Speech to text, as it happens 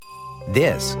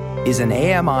This is an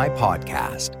AMI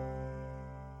podcast.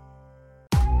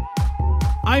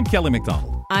 I'm Kelly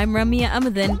McDonald. I'm Ramya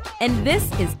Amadin, and this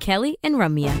is Kelly and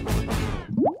Ramya.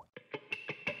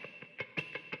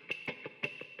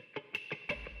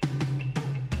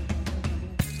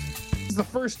 It's the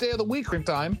first day of the week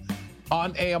time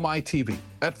on AMI TV.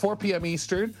 At 4 p.m.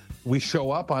 Eastern, we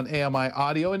show up on AMI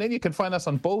Audio, and then you can find us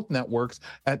on both networks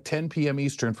at 10 p.m.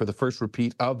 Eastern for the first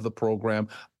repeat of the program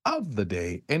of the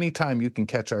day. Anytime you can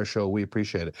catch our show, we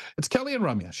appreciate it. It's Kelly and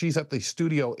Ramya. She's at the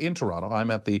studio in Toronto. I'm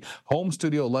at the home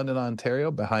studio, London, Ontario.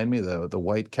 Behind me, the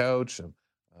white couch,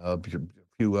 a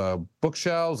few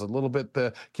bookshelves, a little bit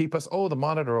to keep us. Oh, the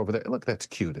monitor over there. Look, that's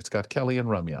cute. It's got Kelly and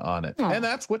Ramya on it. And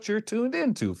that's what you're tuned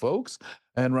into, folks.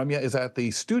 And Ramya is at the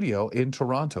studio in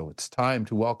Toronto. It's time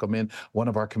to welcome in one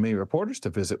of our community reporters to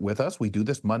visit with us. We do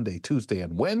this Monday, Tuesday,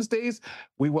 and Wednesdays.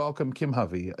 We welcome Kim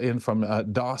Hovey in from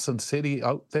Dawson City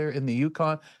out there in the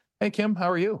Yukon. Hey, Kim, how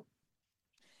are you?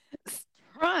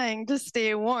 Trying to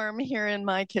stay warm here in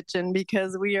my kitchen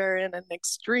because we are in an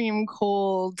extreme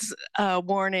cold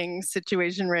warning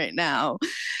situation right now.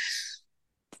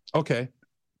 Okay.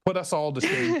 Put us all to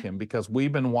shame, Kim, because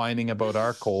we've been whining about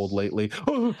our cold lately.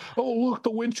 Oh, look,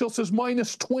 the wind chill says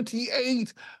minus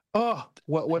 28. Oh,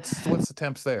 what's the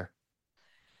temps there?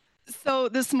 So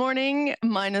this morning,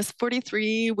 minus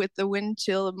 43 with the wind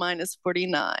chill of minus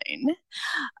 49.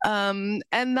 And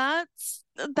that's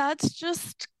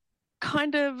just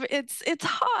kind of, it's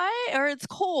high or it's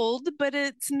cold, but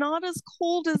it's not as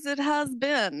cold as it has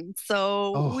been.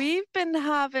 So we've been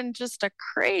having just a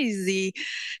crazy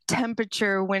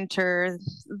temperature winter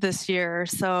this year.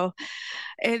 So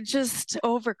it just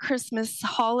over Christmas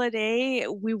holiday,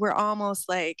 we were almost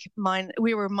like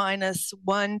we were minus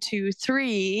 1, 2,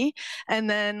 3. And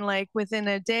then like within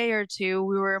a day or two,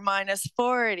 we were minus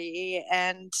 40.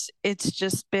 And it's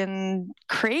just been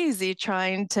crazy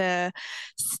trying to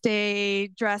stay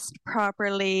dressed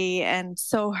properly and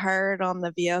so hard on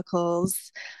the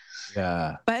vehicles.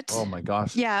 Yeah. But oh my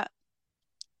gosh. Yeah.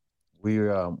 We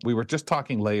were just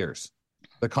talking layers,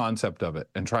 the concept of it,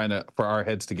 and trying to for our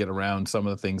heads to get around some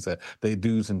of the things that they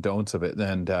do's and don'ts of it.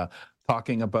 And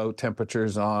talking about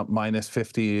temperatures on minus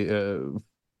 50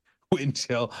 wind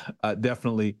chill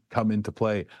definitely come into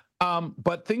play.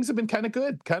 But things have been kind of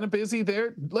good, kind of busy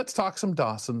there. Let's talk some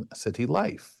Dawson City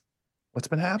life. What's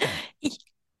been happening?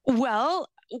 Well,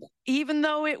 even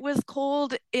though it was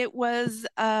cold, it was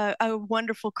a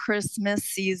wonderful Christmas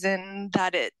season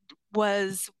that it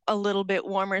was a little bit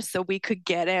warmer so we could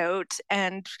get out.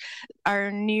 And our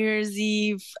New Year's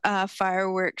Eve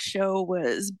fireworks show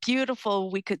was beautiful.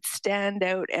 We could stand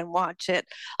out and watch it,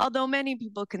 although many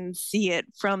people can see it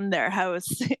from their house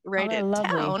right in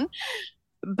town.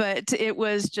 But it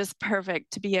was just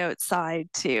perfect to be outside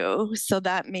too. So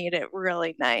that made it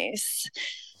really nice.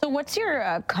 So what's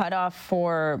your cutoff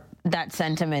for that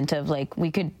sentiment of like, we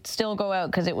could still go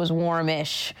out because it was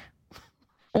warmish?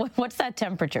 What's that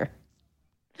temperature?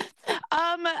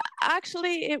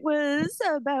 Actually, it was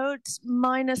about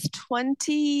minus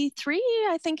 23,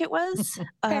 I think it was.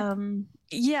 Okay.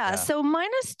 Yeah, so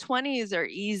minus 20s are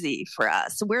easy for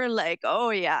us. We're like, oh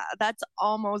yeah, that's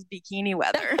almost bikini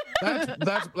weather.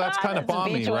 That's kind of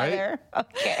balmy, right? Weather.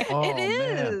 Okay. Oh, it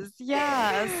is, man.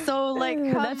 Yeah. So like,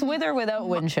 that's with or without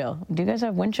wind chill. Do you guys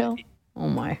have wind chill? Oh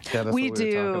my. Yeah, that's we what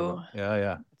do.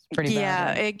 Yeah. It's pretty bad. Yeah,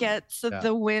 right? it gets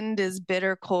the wind is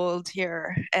bitter cold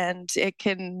here, and it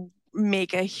can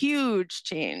make a huge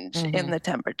change in the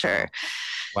temperature.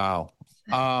 Wow.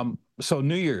 So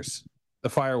New Year's, the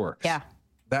fireworks. Yeah.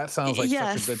 That sounds like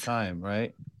such a good time,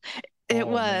 right? It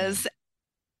was. Man.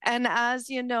 And as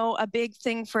you know, a big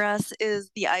thing for us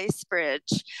is the ice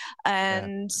bridge.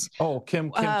 And Kim,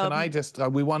 can I just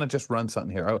we want to just run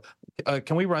something here.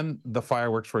 Can we run the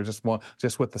fireworks for just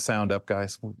with the sound up,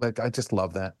 guys? Like, I just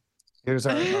love that. Here's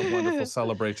our wonderful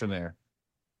celebration there.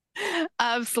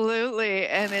 Absolutely.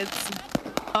 And it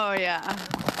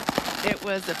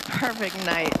was a perfect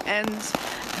night. And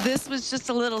this was just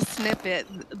a little snippet.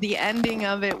 The ending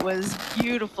of it was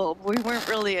beautiful. We weren't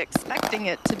really expecting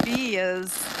it to be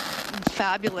as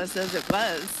fabulous as it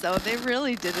was. So they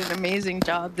really did an amazing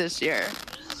job this year.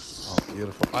 Oh,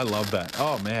 beautiful. I love that.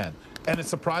 Oh, man. And it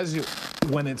surprises you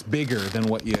when it's bigger than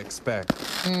what you expect.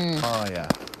 Oh, yeah.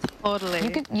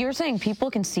 Totally. You're saying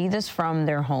people can see this from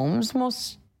their homes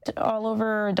all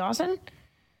over Dawson?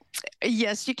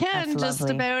 Yes, you can. That's just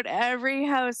lovely. about every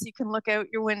house you can look out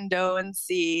your window and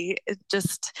see.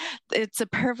 It's a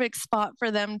perfect spot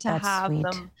for them to That's have sweet.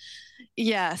 them.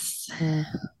 Yes.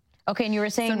 Okay, and you were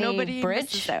saying So the nobody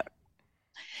bridge? misses out.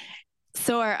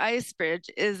 So our ice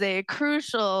bridge is a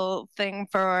crucial thing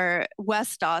for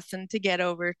West Dawson to get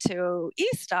over to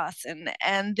East Dawson.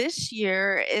 And this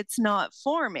year it's not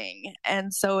forming.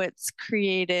 And so it's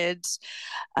created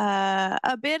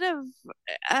a bit of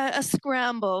a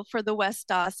scramble for the West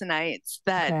Dawsonites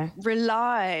that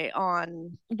rely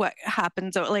on what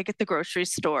happens like at the grocery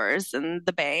stores and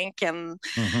the bank and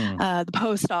the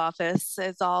post office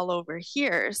is all over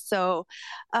here. So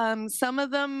some of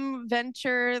them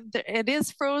venture, it is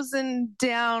frozen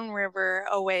downriver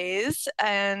a ways,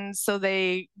 and so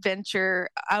they venture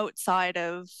outside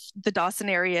of the Dawson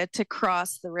area to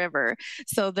cross the river.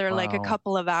 So they're like a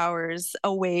couple of hours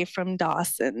away from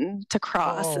Dawson to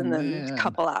cross and then a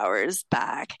couple hours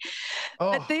back.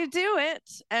 But they do it,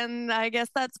 and I guess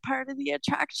that's part of the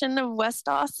attraction of West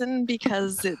Dawson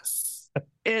because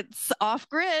it's off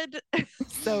grid.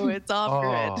 So it's off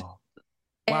grid.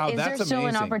 Wow, is there still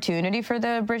an opportunity for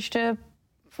the bridge to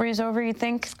freeze over, you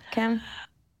think, Kim?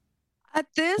 At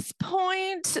this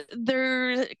point,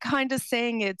 they're kind of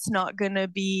saying it's not going to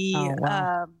be,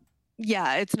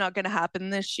 it's not going to happen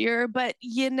this year, but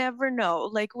you never know.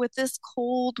 Like with this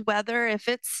cold weather, if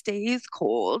it stays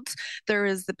cold, there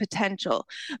is the potential.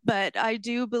 But I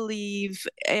do believe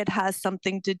it has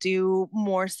something to do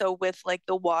more so with like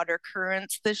the water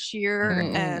currents this year.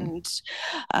 And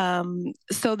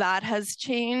so that has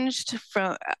changed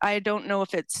from, I don't know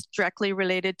if it's directly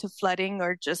related to flooding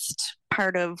or just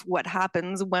part of what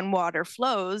happens when water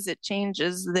flows. It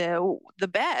changes the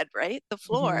bed, right? The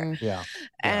floor.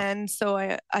 And so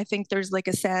I think there's like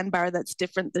a sandbar that's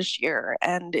different this year,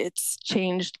 and it's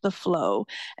changed the flow.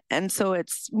 And so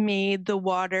it's made the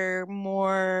water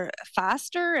more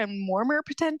faster and warmer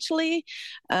potentially.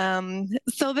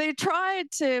 So they tried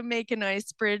to make an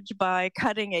ice bridge by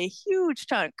cutting a huge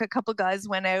chunk. A couple guys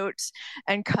went out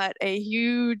and cut a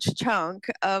huge chunk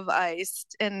of ice,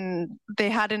 and they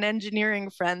had an engineering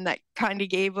friend that kind of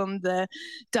gave them the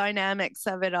dynamics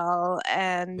of it all,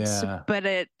 and but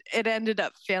it ended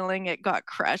up failing. It got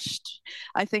crushed.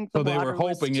 I think so they were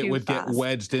hoping it would get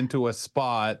wedged into a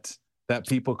spot that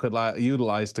people could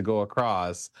utilize to go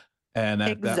across, and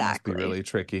that must be really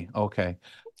tricky. Okay.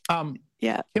 Kim,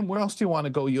 where else do you want to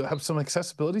go? You have some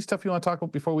accessibility stuff you want to talk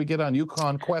about before we get on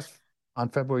Yukon Quest on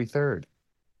February 3rd.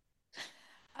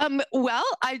 Well,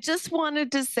 I just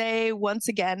wanted to say once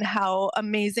again how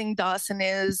amazing Dawson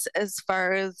is as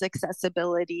far as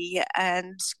accessibility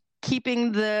and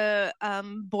keeping the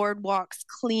boardwalks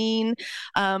clean.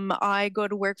 I go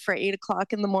to work for 8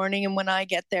 o'clock in the morning, and when I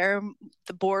get there,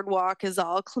 the boardwalk is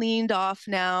all cleaned off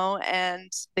now,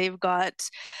 and they've got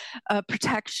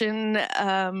protection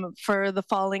for the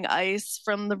falling ice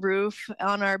from the roof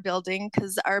on our building,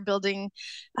 because our building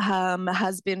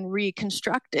has been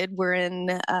reconstructed. We're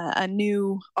in a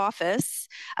new office,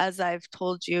 as I've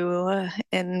told you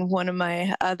in one of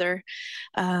my other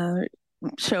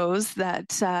shows, that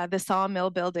the sawmill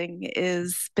building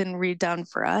is been redone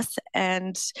for us.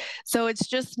 And so it's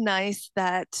just nice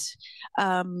that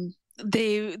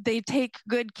they take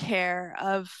good care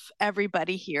of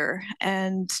everybody here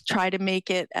and try to make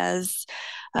it as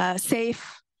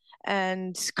safe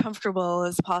and comfortable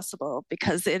as possible,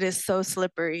 because it is so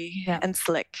slippery and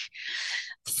slick.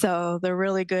 So they're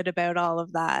really good about all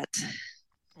of that.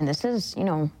 And this is,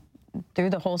 through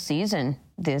the whole season,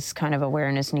 this kind of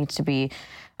awareness needs to be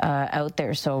out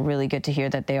there. So really good to hear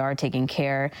that they are taking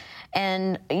care.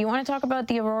 And you want to talk about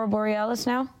the Aurora Borealis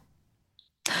now?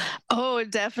 Oh,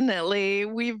 definitely.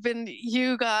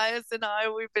 You guys and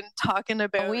we've been talking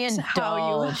about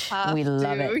how you have we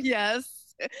love it. Yes.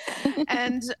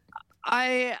 And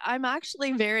I'm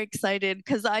actually very excited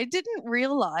because I didn't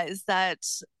realize that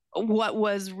what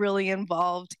was really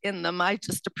involved in them. I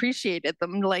just appreciated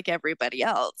them like everybody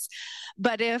else.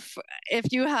 But if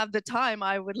you have the time,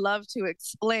 I would love to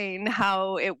explain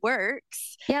how it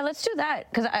works. Yeah, let's do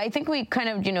that, because I think we kind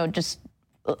of, just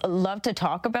love to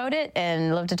talk about it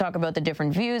and love to talk about the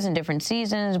different views and different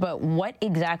seasons. But what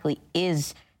exactly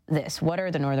is this? What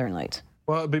are the Northern Lights?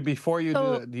 Well, before you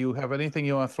do that, do you have anything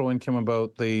you want to throw in, Kim,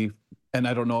 about and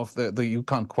I don't know if the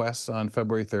Yukon Quest on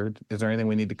February 3rd, is there anything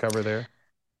we need to cover there?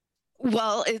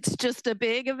 Well, it's just a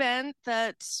big event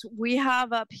that we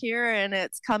have up here, and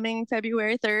it's coming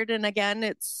February 3rd. And again,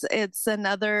 it's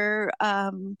another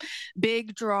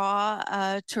big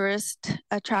draw, tourist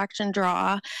attraction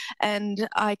draw. And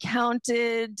I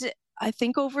counted, I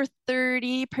think, over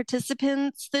 30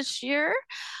 participants this year.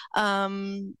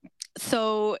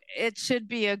 So it should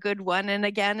be a good one. And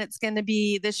again, this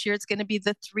year it's going to be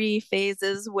the 3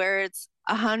 phases, where it's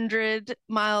 100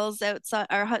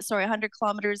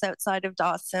 kilometers outside of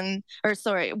Dawson,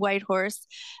 Whitehorse,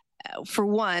 for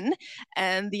one,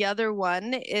 and the other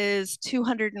one is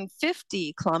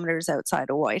 250 kilometers outside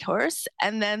of Whitehorse,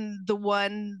 and then the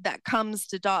one that comes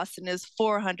to Dawson is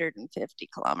 450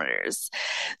 kilometers.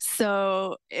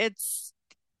 So it's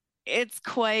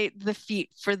quite the feat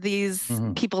for these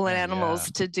people and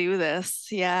animals to do this.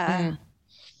 Yeah.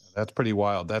 That's pretty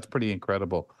wild. That's pretty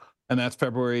incredible. And that's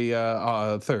February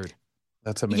 3rd.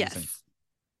 That's amazing.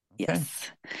 Yes. Okay.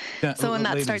 Yes. Now, So when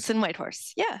that ladies, starts in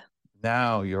Whitehorse. Yeah.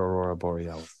 Now you're Aurora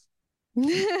Borealis.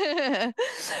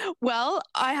 Well,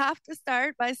 I have to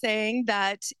start by saying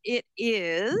that it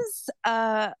is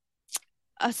a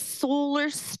solar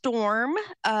storm.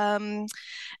 And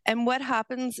what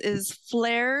happens is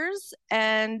flares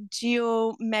and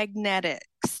geomagnetic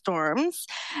storms.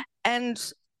 And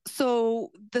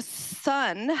so the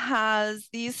sun has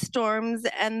these storms,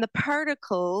 and the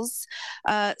particles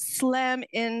slam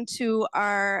into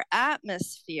our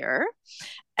atmosphere.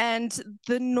 And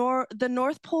the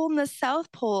North Pole and the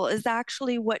South Pole is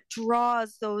actually what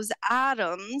draws those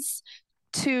atoms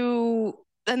to,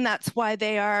 and that's why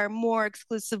they are more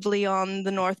exclusively on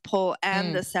the North Pole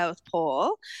and the South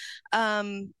Pole,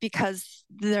 because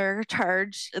they're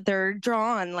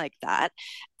drawn like that.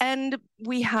 And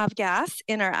we have gas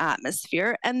in our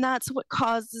atmosphere, and that's what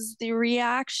causes the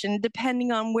reaction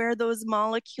depending on where those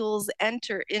molecules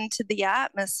enter into the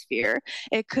atmosphere.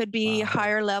 It could be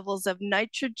higher levels of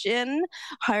nitrogen,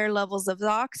 higher levels of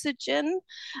oxygen,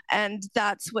 and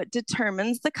that's what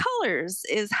determines the colors,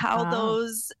 is how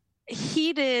those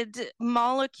heated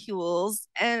molecules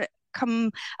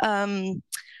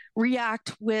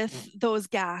react with those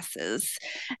gases.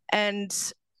 And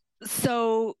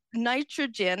so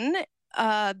nitrogen,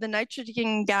 the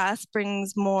nitrogen gas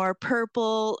brings more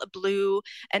purple, blue,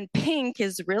 and pink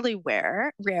is really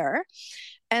rare.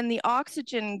 And the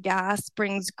oxygen gas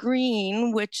brings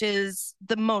green, which is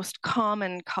the most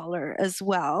common color as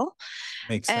well.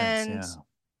 Makes sense, yeah.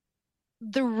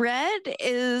 The red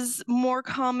is more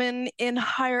common in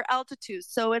higher altitudes.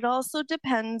 So it also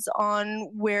depends on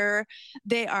where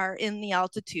they are in the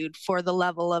altitude for the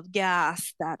level of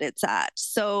gas that it's at.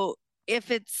 So if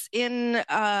it's in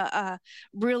a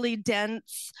really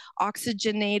dense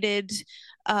oxygenated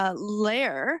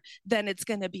layer, then it's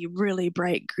going to be really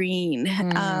bright green.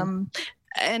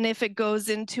 And if it goes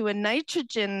into a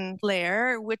nitrogen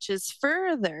layer, which is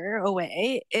further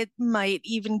away, it might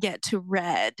even get to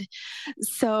red.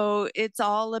 So it's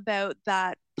all about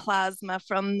that plasma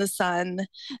from the sun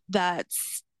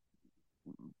that's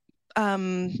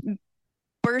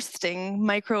bursting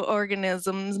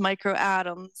microorganisms,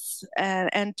 microatoms, and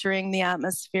entering the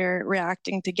atmosphere,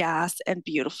 reacting to gas and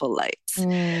beautiful lights.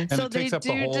 And so it takes up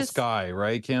the whole sky,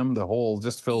 right, Kim? The whole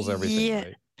just fills everything,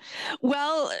 right?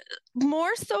 Well,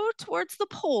 more so towards the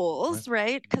poles,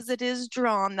 right? Because it is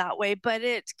drawn that way, but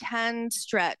it can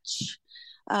stretch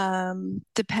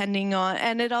depending on,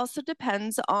 and it also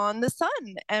depends on the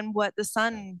sun and what the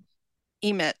sun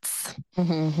emits.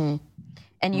 And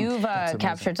you've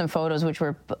captured some photos, which we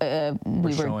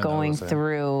were going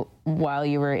through while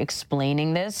you were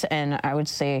explaining this. And I would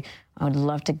say I would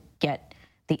love to get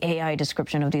the AI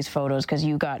description of these photos, because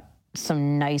you got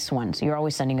some nice ones. You're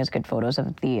always sending us good photos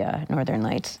of the Northern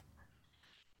Lights.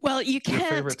 Well, you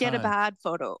can't get a bad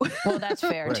photo. Well, that's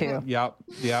fair too. Yep,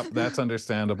 that's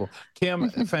understandable. Kim,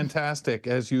 fantastic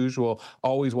as usual.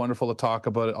 Always wonderful to talk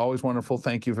about it. Always wonderful.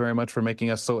 Thank you very much for making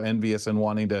us so envious and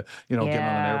wanting to, get on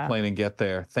an airplane and get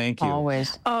there. Thank you.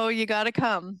 Always. Oh, you got to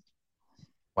come.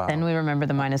 Wow. Then we remember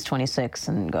the minus 26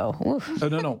 and go, oof. Oh,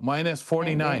 no, minus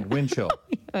 49 wind chill.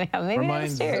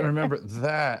 Remember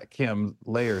that, Kim.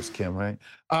 Layers, Kim, right?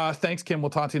 Thanks, Kim. We'll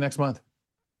talk to you next month.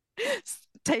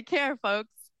 Take care, folks.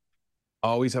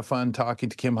 Always have fun talking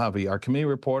to Kim Hovey, our community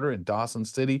reporter in Dawson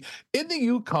City in the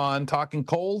Yukon, talking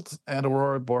colds and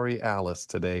Aurora Borealis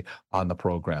today on the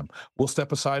program. We'll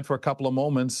step aside for a couple of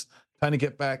moments, trying to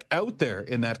get back out there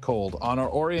in that cold. On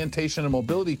our orientation and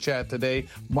mobility chat today,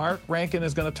 Mark Rankin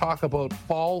is going to talk about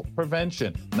fall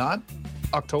prevention, not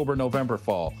October, November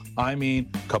fall. I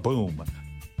mean, kaboom.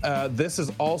 This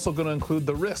is also going to include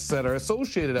the risks that are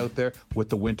associated out there with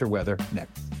the winter weather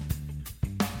next.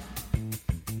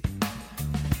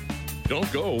 Don't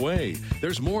go away.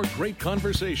 There's more great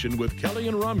conversation with Kelly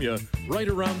and Ramya right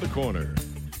around the corner.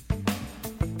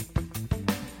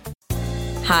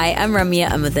 Hi, I'm Ramya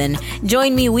Amadhan.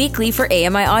 Join me weekly for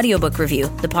AMI Audiobook Review,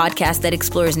 the podcast that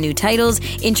explores new titles,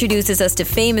 introduces us to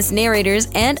famous narrators,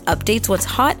 and updates what's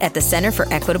hot at the Center for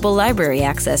Equitable Library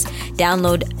Access.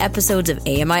 Download episodes of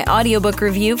AMI Audiobook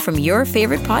Review from your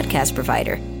favorite podcast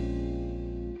provider.